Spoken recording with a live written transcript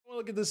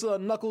look at this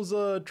Knuckles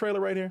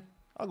trailer right here?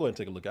 I'll go ahead and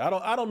take a look at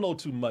it. I don't know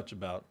too much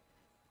about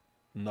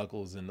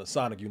Knuckles in the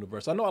Sonic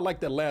universe. I know I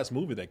like that last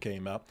movie that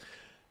came out,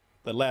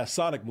 the last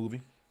Sonic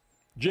movie.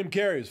 Jim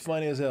Carrey is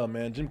funny as hell,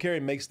 man. Jim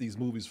Carrey makes these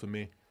movies for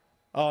me.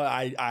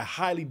 I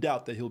highly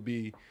doubt that he'll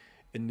be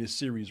in this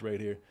series right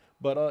here.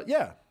 But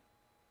yeah,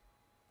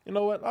 you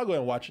know what? I'll go ahead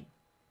and watch it.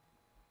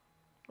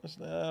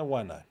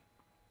 Why not?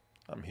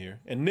 I'm here.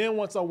 And then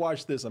once I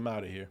watch this, I'm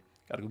out of here.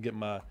 Got to go get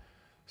my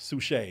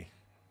sushi.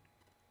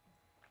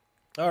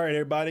 All right,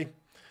 everybody.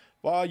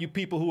 For all you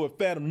people who are a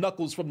fan of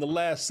Knuckles from the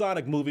last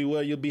Sonic movie,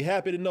 well, you'll be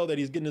happy to know that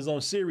he's getting his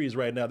own series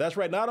right now. That's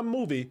right, not a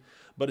movie,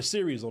 but a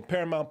series on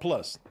Paramount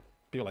Plus.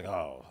 People are like,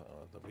 oh,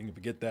 you can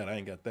forget that. I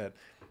ain't got that.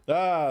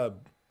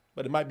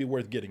 But it might be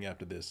worth getting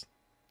after this,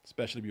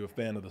 especially if you're a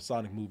fan of the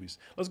Sonic movies.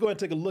 Let's go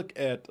ahead and take a look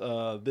at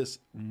this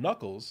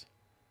Knuckles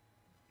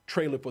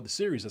trailer for the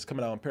series that's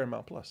coming out on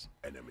Paramount Plus.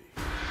 Enemy.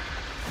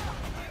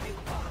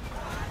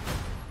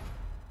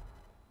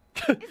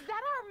 Is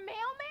that our mailman?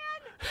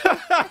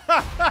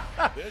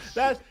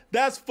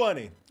 That's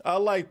funny. I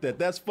like that.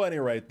 That's funny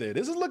right there.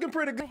 This is looking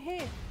pretty good.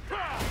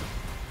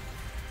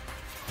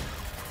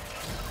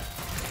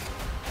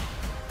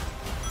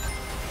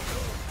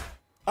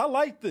 I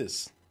like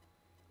this.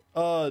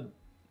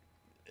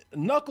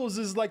 Knuckles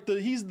is like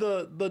he's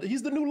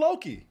the new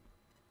Loki.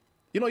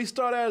 You know, he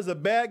started out as a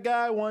bad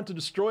guy, wanted to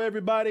destroy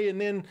everybody, and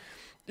then,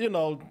 you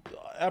know,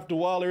 after a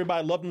while,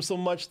 everybody loved him so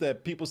much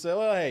that people said,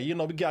 well, hey, you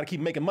know, we got to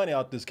keep making money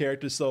out this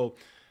character, so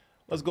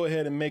let's go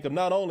ahead and make him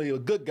not only a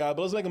good guy,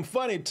 but let's make him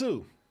funny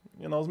too.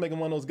 You know, let's make him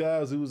one of those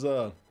guys who's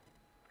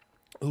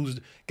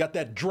got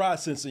that dry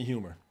sense of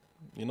humor.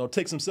 You know,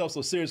 takes himself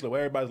so seriously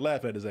where everybody's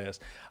laughing at his ass.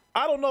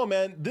 I don't know,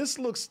 man. This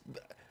looks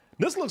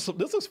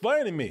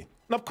funny to me.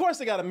 And of course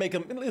they got to make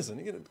him.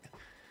 Listen,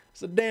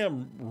 it's a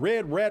damn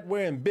red rat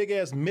wearing big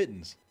ass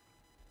mittens,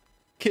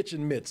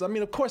 kitchen mitts. I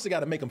mean, of course they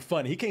got to make him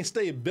funny. He can't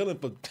stay a villain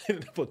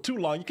for too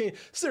long.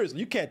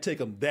 You can't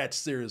take him that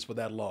serious for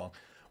that long.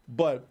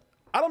 But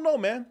I don't know,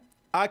 man.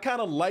 I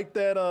kind of like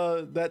that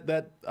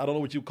that I don't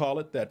know what you call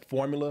it, that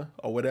formula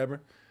or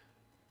whatever.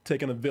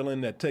 Taking a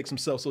villain that takes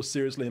himself so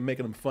seriously and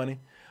making him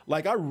funny.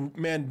 Like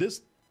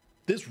this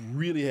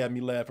really had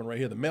me laughing right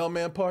here. The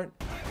mailman part.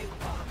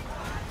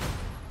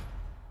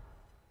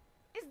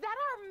 Is that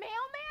our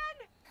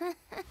mailman?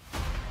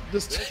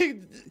 Just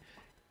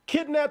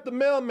kidnap the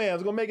mailman.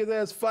 It's gonna make his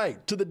ass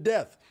fight to the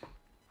death.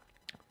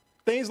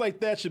 Things like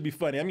that should be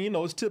funny. I mean, you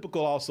know, it's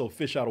typical also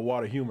fish out of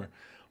water humor.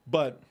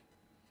 But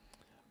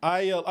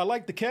I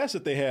like the cast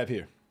that they have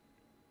here.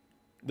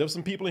 There's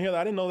some people in here that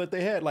I didn't know that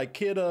they had, like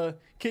Kid Cudi.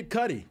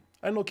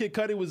 I didn't know Kid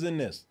Cudi was in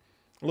this.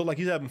 It looked like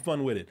he's having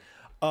fun with it.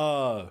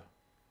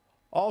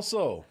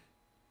 Also,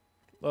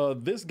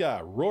 this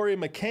guy, Rory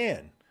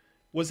McCann,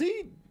 was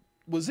he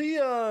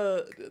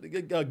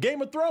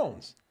Game of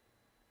Thrones?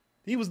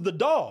 He was the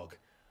dog.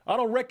 I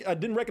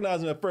didn't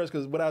recognize him at first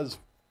because when I was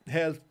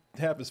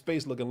half his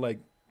face looking like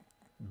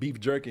beef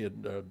jerky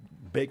or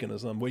bacon or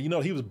something. Well, you know,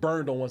 he was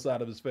burned on one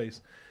side of his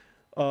face.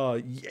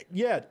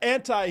 Yeah,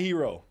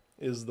 anti-hero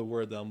is the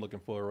word that I'm looking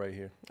for right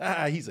here.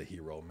 He's a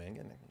hero, man.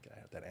 Gotta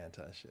have that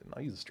anti shit.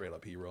 No, he's a straight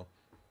up hero.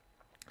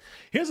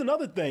 Here's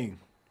another thing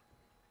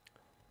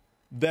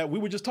that we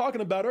were just talking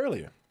about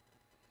earlier.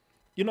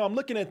 You know, I'm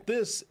looking at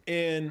this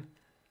and,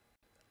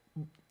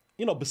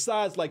 you know,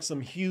 besides like some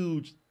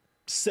huge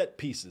set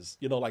pieces,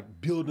 you know, like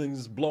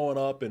buildings blowing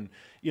up and,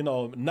 you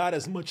know, not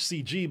as much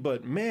CG,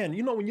 but man,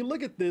 you know, when you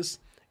look at this,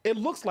 it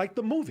looks like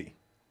the movie.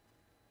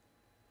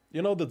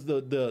 You know,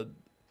 the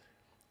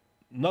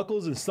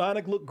Knuckles and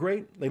Sonic look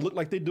great. They look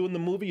like they do in the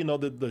movie. You know,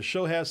 the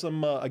show has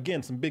some,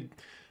 again, some big,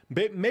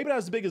 maybe not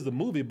as big as the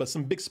movie, but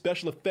some big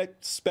special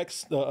effects,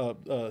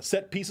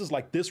 set pieces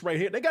like this right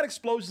here. They got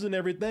explosions and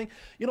everything.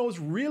 You know,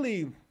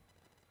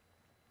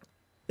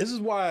 this is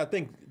why I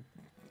think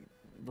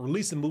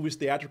releasing movies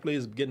theatrically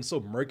is getting so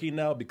murky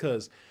now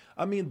because,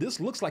 I mean, this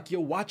looks like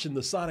you're watching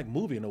the Sonic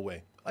movie in a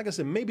way. Like I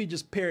said, maybe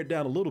just pare it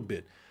down a little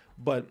bit,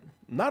 but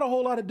not a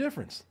whole lot of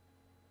difference.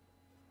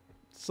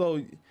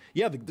 So,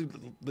 yeah,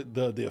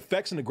 the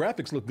effects and the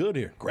graphics look good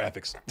here.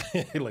 Graphics,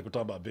 like we're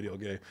talking about video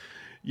game.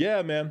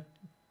 Yeah, man,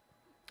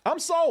 I'm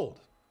sold.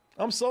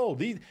 I'm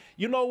sold.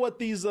 You know what?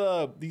 These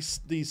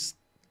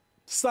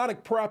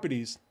Sonic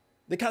properties,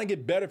 they kind of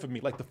get better for me.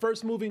 Like the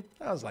first movie,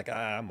 I was like,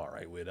 I'm all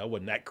right with it. I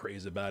wasn't that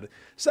crazy about it.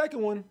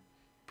 Second one,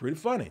 pretty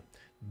funny.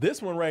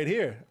 This one right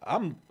here,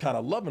 I'm kind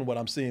of loving what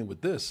I'm seeing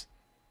with this.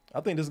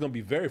 I think this is gonna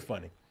be very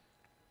funny.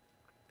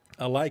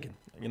 I like it.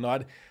 You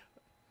know,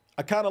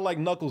 I kind of like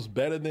Knuckles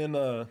better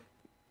than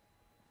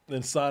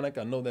Sonic.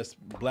 I know that's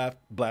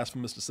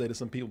blasphemous to say to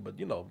some people, but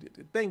you know,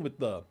 the thing with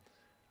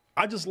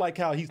I just like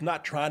how he's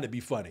not trying to be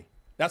funny.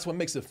 That's what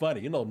makes it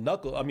funny. You know,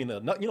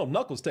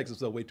 Knuckles takes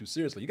himself way too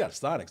seriously. You got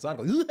Sonic.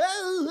 Sonic,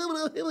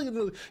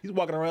 he's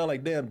walking around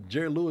like damn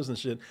Jerry Lewis and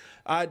shit.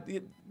 I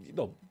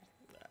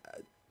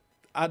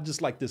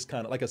just like this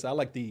kind of, like I said, I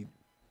like if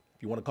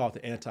you want to call it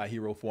the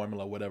anti-hero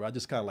formula or whatever, I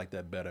just kind of like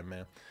that better,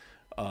 man.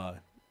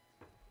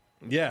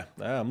 Yeah,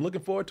 I'm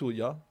looking forward to it,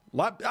 y'all.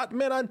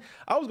 Man,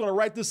 I was going to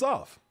write this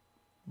off.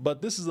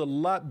 but this is a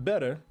lot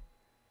better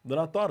than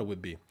I thought it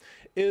would be.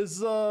 Where's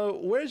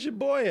your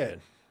boy at?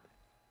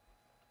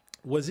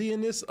 Was he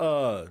in this?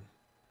 Let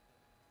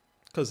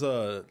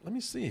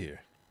me see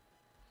here.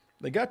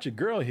 They got your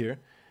girl here.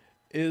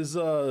 Is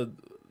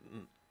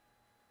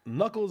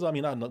Knuckles? I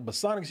mean, not Knuckles, but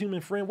Sonic's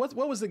human friend. What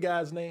was the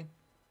guy's name?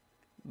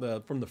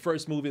 From the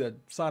first movie that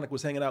Sonic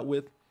was hanging out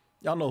with.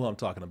 Y'all know who I'm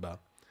talking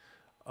about.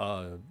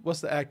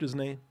 What's the actor's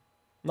name?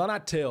 No,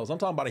 not Tails. I'm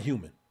talking about a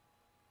human.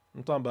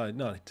 I'm talking about,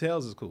 no,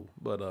 Tails is cool.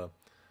 But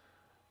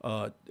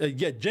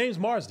yeah, James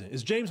Marsden.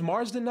 Is James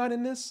Marsden not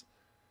in this?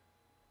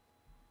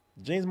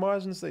 James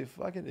Marsden say,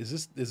 fuck it.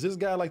 Is this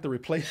guy like the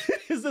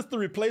is this the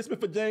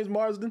replacement for James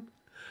Marsden?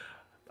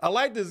 I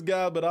like this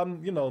guy, but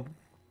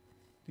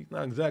he's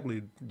not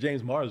exactly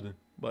James Marsden.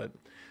 But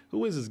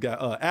who is this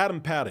guy?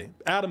 Adam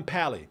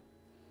Pally.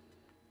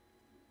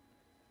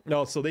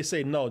 No, so they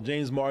say no,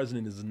 James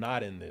Marsden is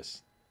not in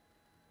this.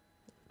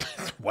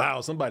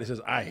 Wow, somebody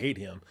says, I hate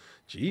him.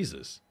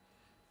 Jesus.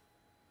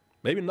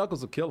 Maybe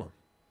Knuckles will kill him.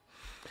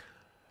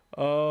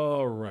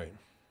 All right.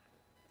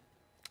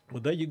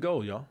 Well, there you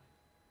go, y'all.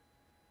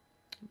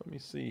 Let me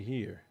see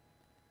here.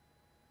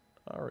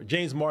 All right.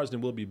 James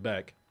Marsden will be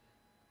back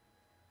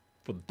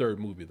for the third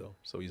movie, though.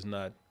 So he's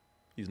not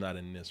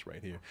in this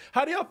right here.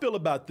 How do y'all feel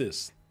about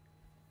this?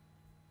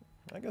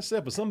 Like I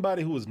said, for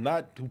somebody who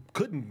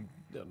couldn't,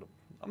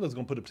 I'm just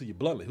going to put it to you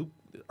bluntly, who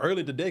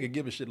early today could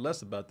give a shit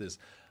less about this.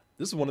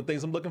 This is one of the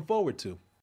things I'm looking forward to.